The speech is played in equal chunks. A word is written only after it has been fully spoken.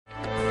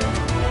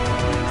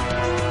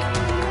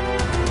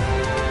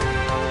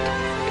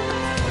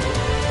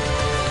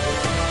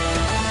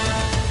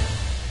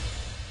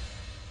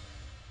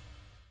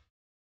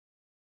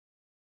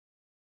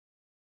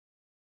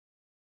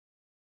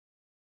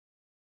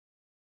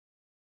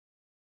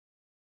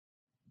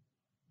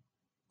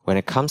When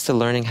it comes to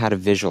learning how to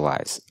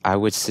visualize, I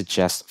would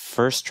suggest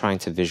first trying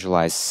to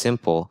visualize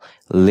simple,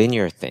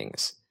 linear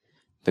things.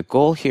 The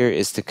goal here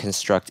is to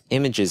construct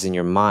images in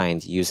your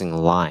mind using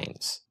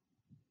lines.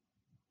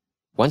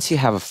 Once you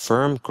have a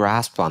firm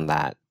grasp on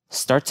that,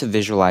 start to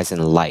visualize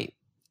in light.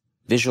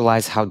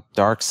 Visualize how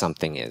dark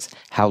something is,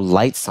 how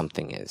light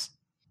something is.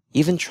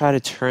 Even try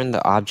to turn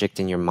the object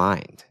in your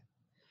mind.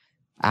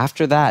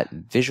 After that,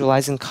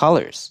 visualize in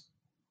colors,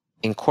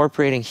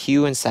 incorporating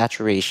hue and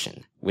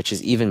saturation, which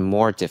is even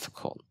more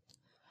difficult.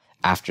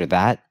 After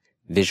that,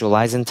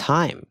 visualize in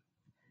time.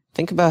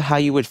 Think about how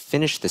you would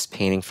finish this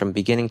painting from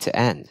beginning to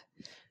end.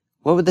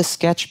 What would the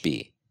sketch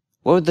be?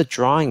 What would the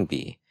drawing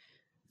be?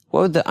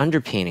 What would the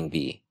underpainting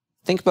be?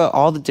 Think about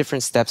all the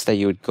different steps that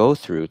you would go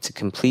through to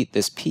complete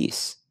this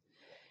piece.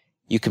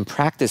 You can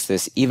practice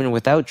this even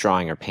without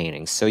drawing or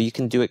painting, so you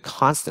can do it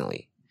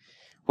constantly.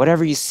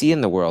 Whatever you see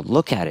in the world,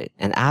 look at it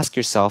and ask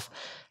yourself,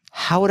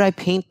 how would I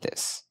paint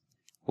this?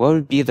 What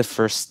would be the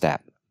first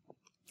step?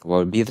 What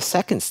would be the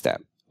second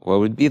step? What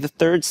would be the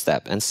third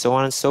step? And so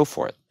on and so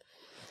forth.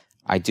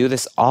 I do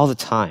this all the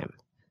time.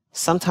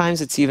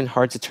 Sometimes it's even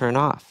hard to turn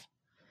off.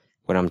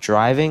 When I'm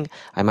driving,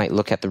 I might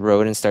look at the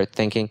road and start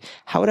thinking,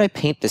 how would I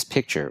paint this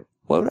picture?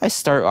 What would I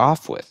start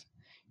off with?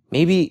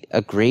 Maybe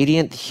a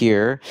gradient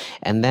here,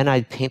 and then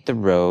I'd paint the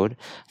road,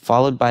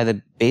 followed by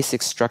the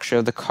basic structure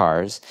of the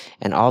cars,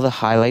 and all the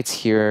highlights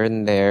here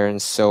and there, and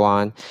so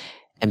on.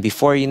 And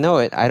before you know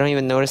it, I don't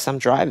even notice I'm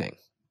driving.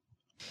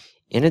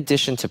 In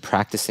addition to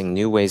practicing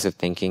new ways of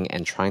thinking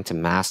and trying to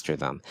master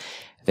them,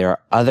 there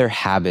are other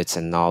habits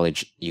and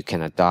knowledge you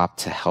can adopt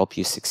to help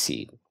you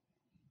succeed.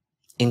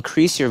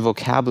 Increase your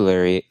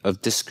vocabulary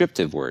of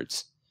descriptive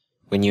words.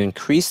 When you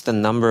increase the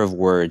number of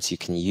words you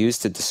can use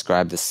to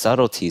describe the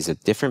subtleties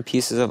of different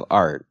pieces of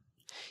art,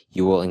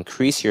 you will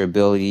increase your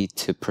ability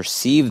to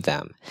perceive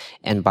them,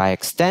 and by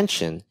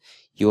extension,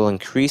 you will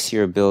increase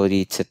your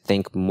ability to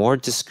think more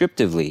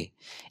descriptively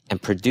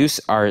and produce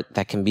art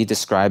that can be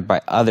described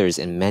by others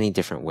in many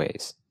different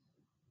ways.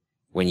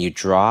 When you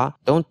draw,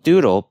 don't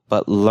doodle,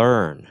 but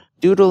learn.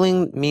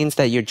 Doodling means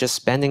that you're just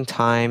spending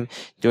time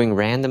doing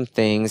random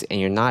things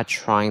and you're not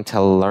trying to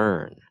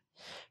learn.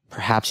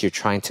 Perhaps you're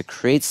trying to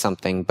create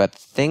something, but the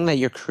thing that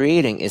you're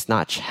creating is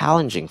not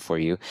challenging for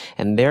you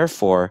and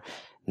therefore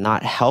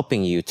not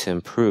helping you to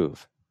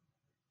improve.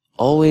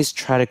 Always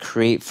try to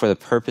create for the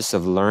purpose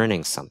of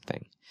learning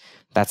something.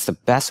 That's the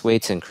best way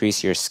to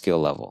increase your skill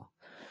level.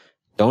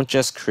 Don't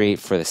just create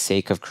for the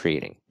sake of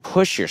creating.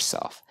 Push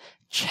yourself.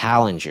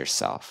 Challenge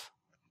yourself.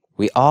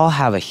 We all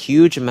have a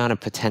huge amount of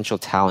potential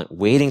talent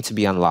waiting to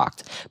be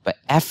unlocked, but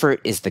effort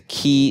is the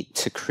key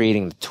to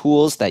creating the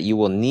tools that you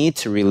will need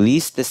to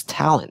release this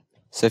talent.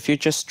 So if you're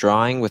just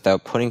drawing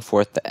without putting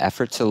forth the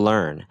effort to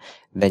learn,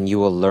 then you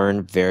will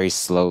learn very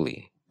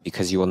slowly,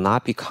 because you will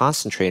not be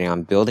concentrating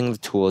on building the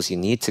tools you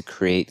need to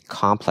create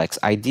complex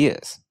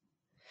ideas.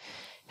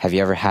 Have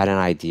you ever had an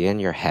idea in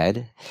your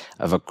head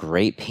of a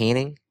great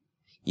painting?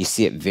 You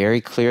see it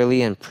very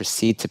clearly and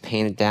proceed to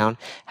paint it down.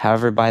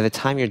 However, by the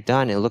time you're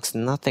done, it looks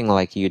nothing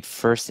like you'd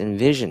first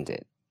envisioned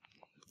it.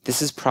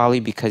 This is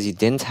probably because you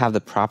didn't have the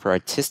proper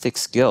artistic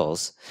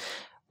skills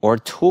or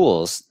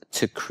tools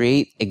to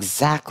create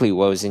exactly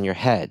what was in your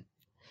head.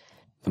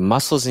 The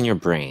muscles in your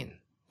brain,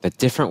 the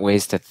different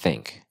ways to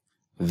think,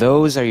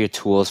 those are your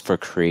tools for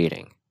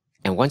creating.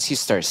 And once you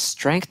start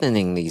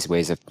strengthening these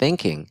ways of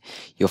thinking,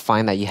 you'll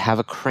find that you have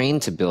a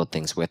crane to build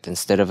things with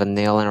instead of a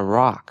nail and a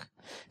rock.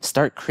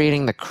 Start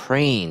creating the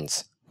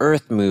cranes,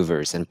 earth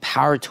movers, and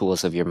power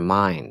tools of your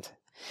mind,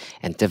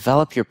 and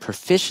develop your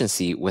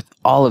proficiency with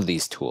all of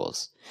these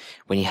tools.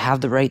 When you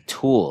have the right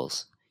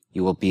tools,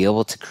 you will be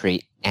able to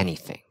create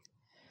anything.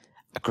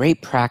 A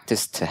great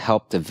practice to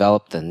help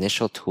develop the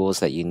initial tools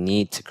that you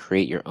need to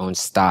create your own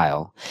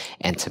style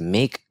and to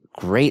make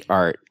great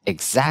art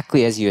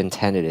exactly as you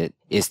intended it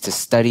is to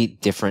study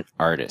different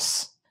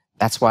artists.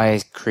 That's why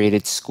I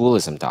created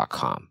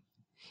schoolism.com.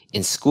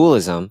 In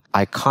Schoolism,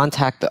 I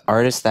contact the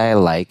artists that I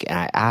like and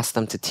I ask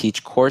them to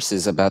teach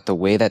courses about the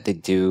way that they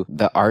do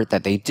the art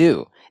that they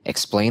do,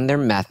 explain their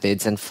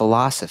methods and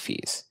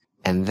philosophies.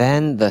 And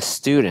then the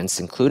students,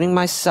 including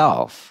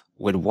myself,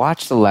 would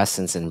watch the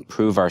lessons and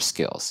improve our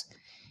skills.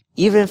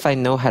 Even if I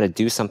know how to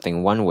do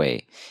something one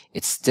way,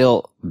 it's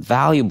still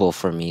valuable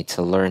for me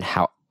to learn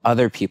how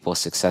other people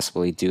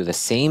successfully do the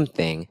same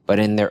thing, but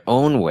in their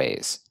own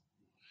ways.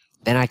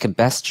 Then I could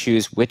best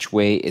choose which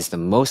way is the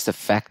most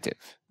effective,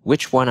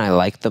 which one I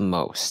like the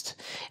most,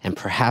 and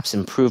perhaps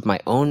improve my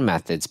own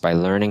methods by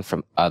learning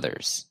from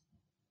others.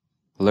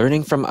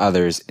 Learning from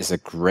others is a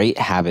great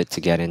habit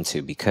to get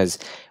into because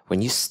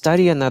when you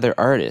study another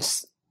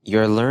artist,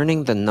 you're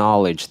learning the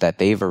knowledge that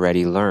they've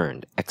already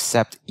learned,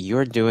 except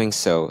you're doing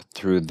so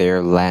through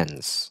their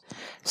lens.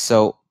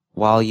 So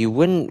while you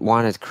wouldn't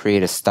want to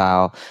create a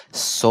style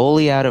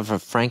solely out of a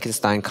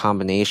Frankenstein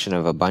combination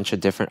of a bunch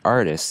of different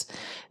artists,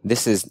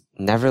 this is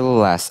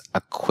nevertheless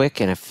a quick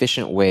and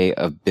efficient way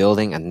of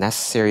building a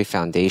necessary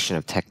foundation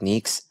of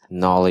techniques,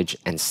 knowledge,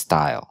 and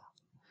style.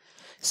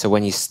 So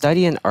when you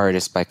study an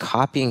artist by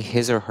copying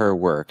his or her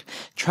work,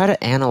 try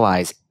to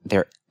analyze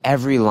their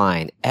every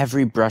line,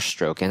 every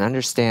brushstroke, and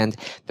understand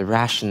the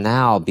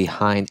rationale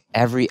behind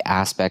every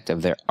aspect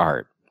of their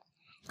art.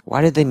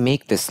 Why did they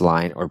make this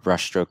line or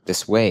brushstroke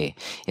this way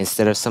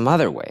instead of some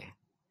other way?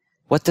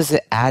 What does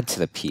it add to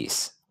the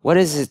piece? What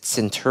is its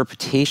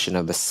interpretation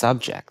of the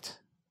subject?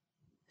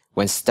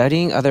 When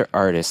studying other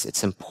artists,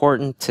 it's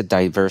important to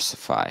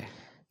diversify.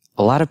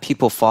 A lot of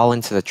people fall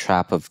into the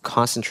trap of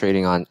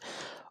concentrating on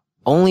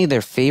only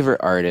their favorite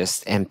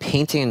artist and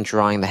painting and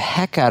drawing the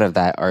heck out of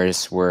that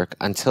artist's work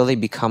until they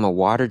become a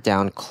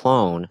watered-down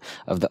clone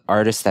of the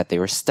artist that they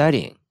were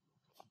studying.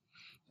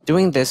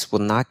 Doing this will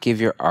not give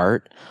your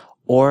art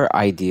or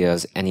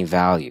ideas any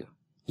value.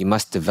 You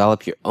must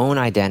develop your own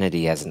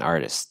identity as an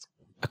artist.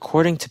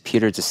 According to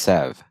Peter de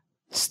Sève,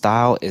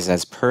 style is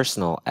as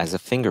personal as a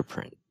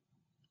fingerprint.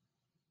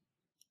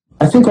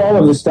 I think all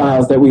of the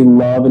styles that we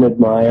love and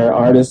admire,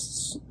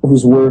 artists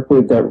whose work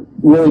that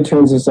really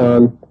turns us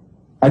on,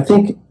 I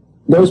think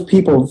those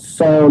people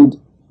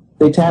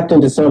they tapped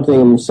into something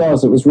in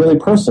themselves that was really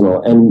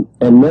personal and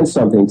meant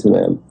something to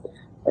them.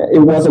 It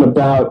wasn't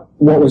about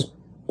what was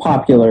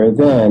popular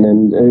then,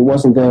 and it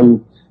wasn't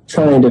them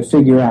trying to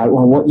figure out,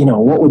 well,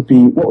 what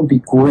would be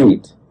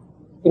great?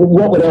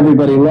 What would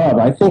everybody love?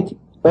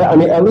 I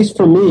mean, at least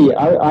for me,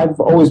 I've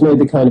always made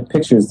the kind of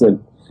pictures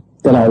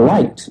that I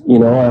liked.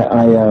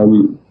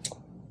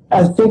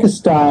 I think a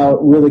style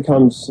really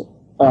comes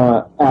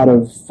out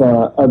of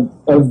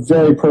a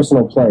very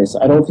personal place.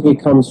 I don't think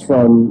it comes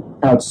from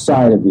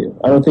outside of you.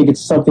 I don't think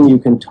it's something you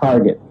can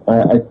target.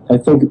 I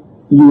think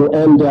you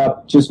end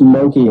up just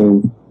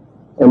monkeying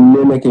and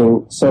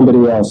mimicking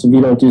somebody else if you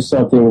don't do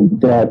something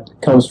that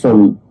comes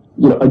from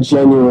a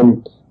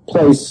genuine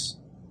place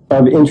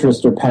of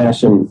interest or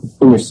passion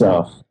in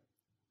yourself.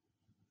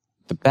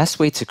 The best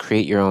way to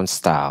create your own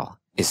style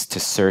is to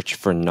search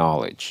for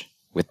knowledge.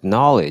 With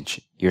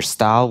knowledge, your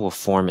style will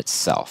form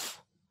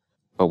itself.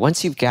 But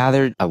once you've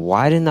gathered a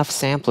wide enough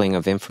sampling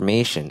of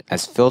information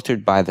as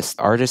filtered by the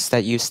artists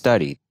that you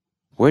studied,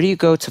 where do you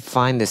go to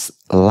find this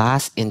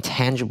last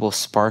intangible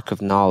spark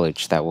of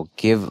knowledge that will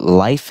give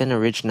life and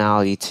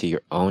originality to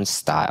your own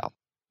style?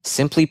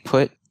 Simply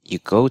put, you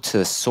go to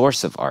the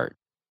source of art,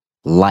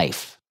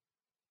 life.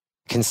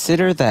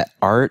 Consider that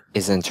art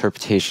is an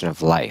interpretation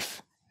of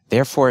life.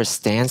 Therefore, it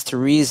stands to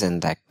reason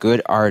that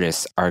good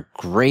artists are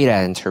great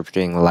at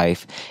interpreting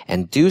life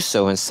and do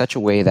so in such a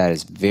way that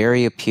is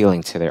very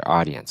appealing to their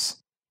audience.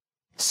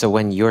 So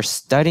when you're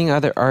studying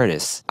other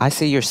artists, I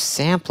say you're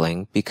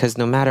sampling because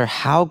no matter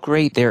how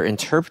great their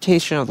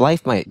interpretation of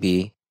life might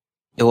be,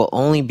 it will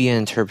only be an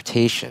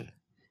interpretation,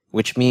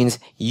 which means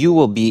you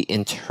will be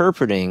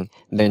interpreting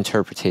the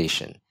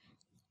interpretation.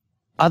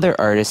 Other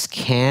artists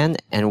can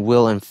and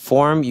will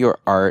inform your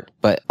art,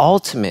 but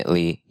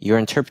ultimately, your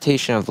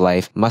interpretation of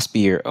life must be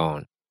your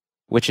own,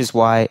 which is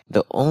why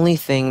the only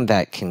thing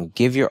that can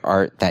give your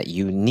art that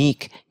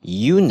unique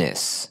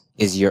you-ness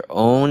is your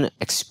own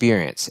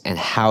experience and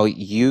how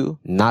you,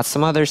 not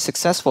some other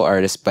successful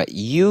artist, but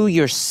you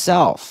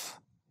yourself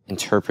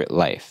interpret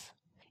life.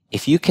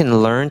 If you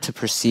can learn to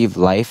perceive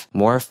life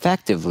more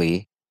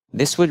effectively,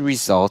 this would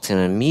result in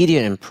an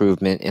immediate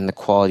improvement in the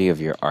quality of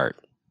your art.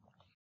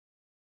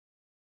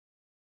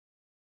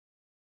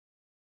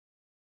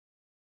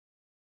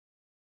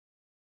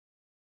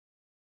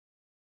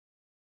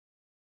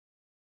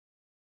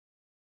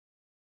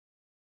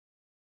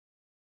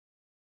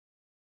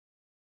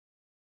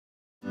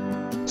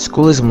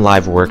 Schoolism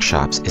Live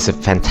Workshops is a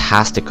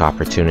fantastic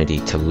opportunity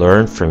to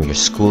learn from your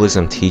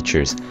schoolism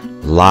teachers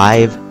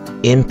live,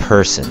 in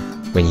person,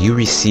 when you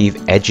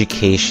receive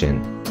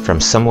education from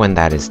someone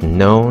that is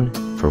known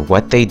for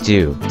what they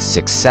do,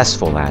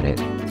 successful at it.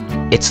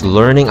 It's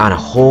learning on a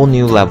whole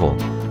new level,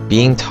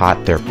 being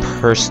taught their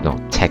personal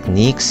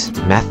techniques,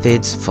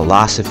 methods,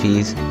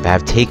 philosophies that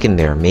have taken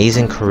their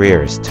amazing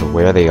careers to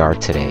where they are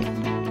today.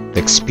 The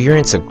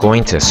experience of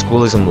going to a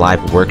Schoolism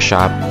Live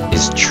workshop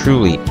is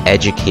truly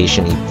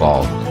education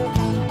evolved.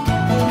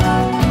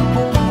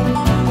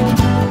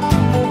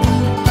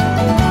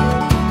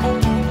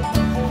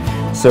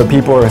 So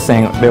people are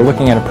saying, they're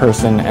looking at a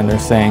person and they're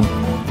saying,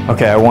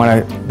 okay, I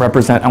want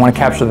to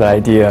capture that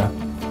idea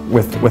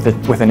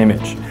with an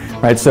image,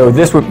 right? So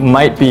this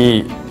might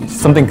be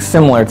something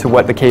similar to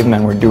what the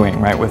cavemen were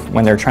doing, right,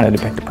 when they're trying to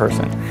depict a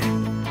person.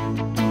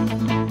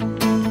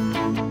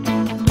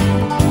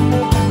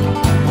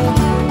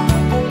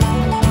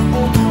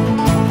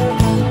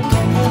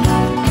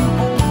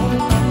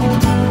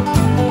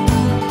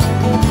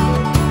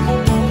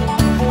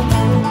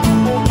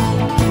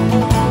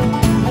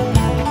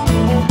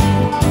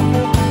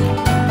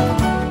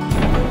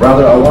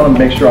 Rather, I want to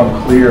make sure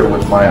I'm clear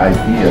with my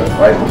idea,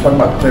 right? We're talking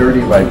about clarity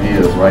of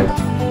ideas, right?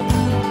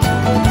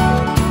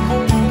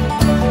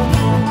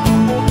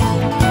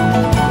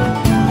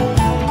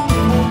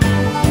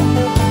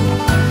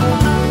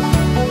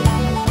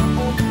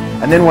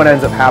 And then what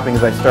ends up happening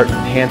is I start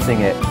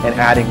enhancing it and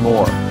adding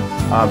more.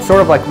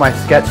 Sort of like my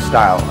sketch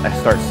style. I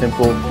start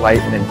simple, light,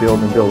 and then build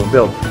and build and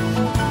build.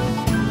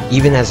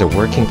 Even as a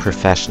working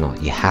professional,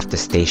 you have to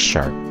stay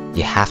sharp.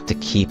 You have to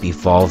keep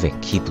evolving,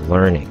 keep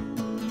learning.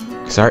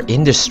 because our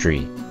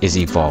industry is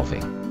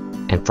evolving.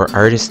 And for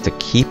artists to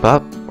keep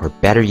up, or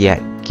better yet,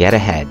 get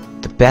ahead,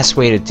 the best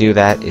way to do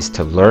that is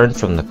to learn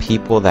from the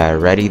people that are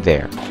already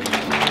there.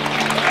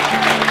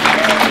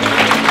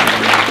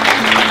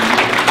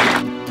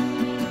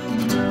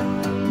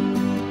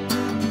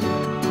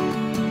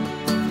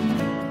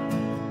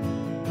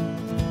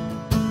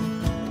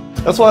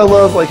 That's why I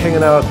love like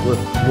hanging out with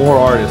more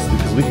artists,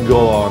 because we can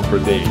go on for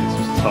days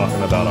just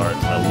talking about art.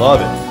 I love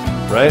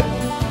it, right?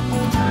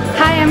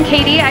 Hi, I'm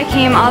Katie. I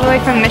came all the way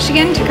from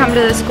Michigan to come to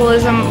the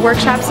Schoolism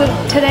workshops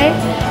today,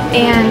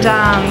 and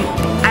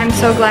I'm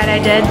so glad I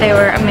did. They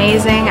were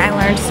amazing. I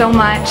learned so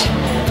much.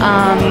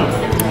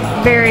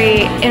 Very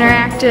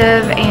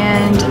interactive,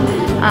 and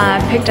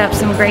picked up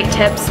some great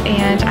tips,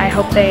 and I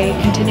hope they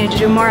continue to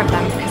do more of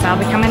them because I'll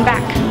be coming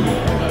back.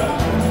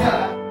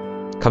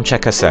 Come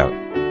check us out,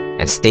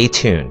 and stay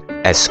tuned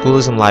as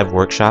Schoolism Live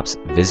Workshops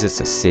visits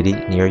a city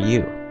near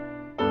you.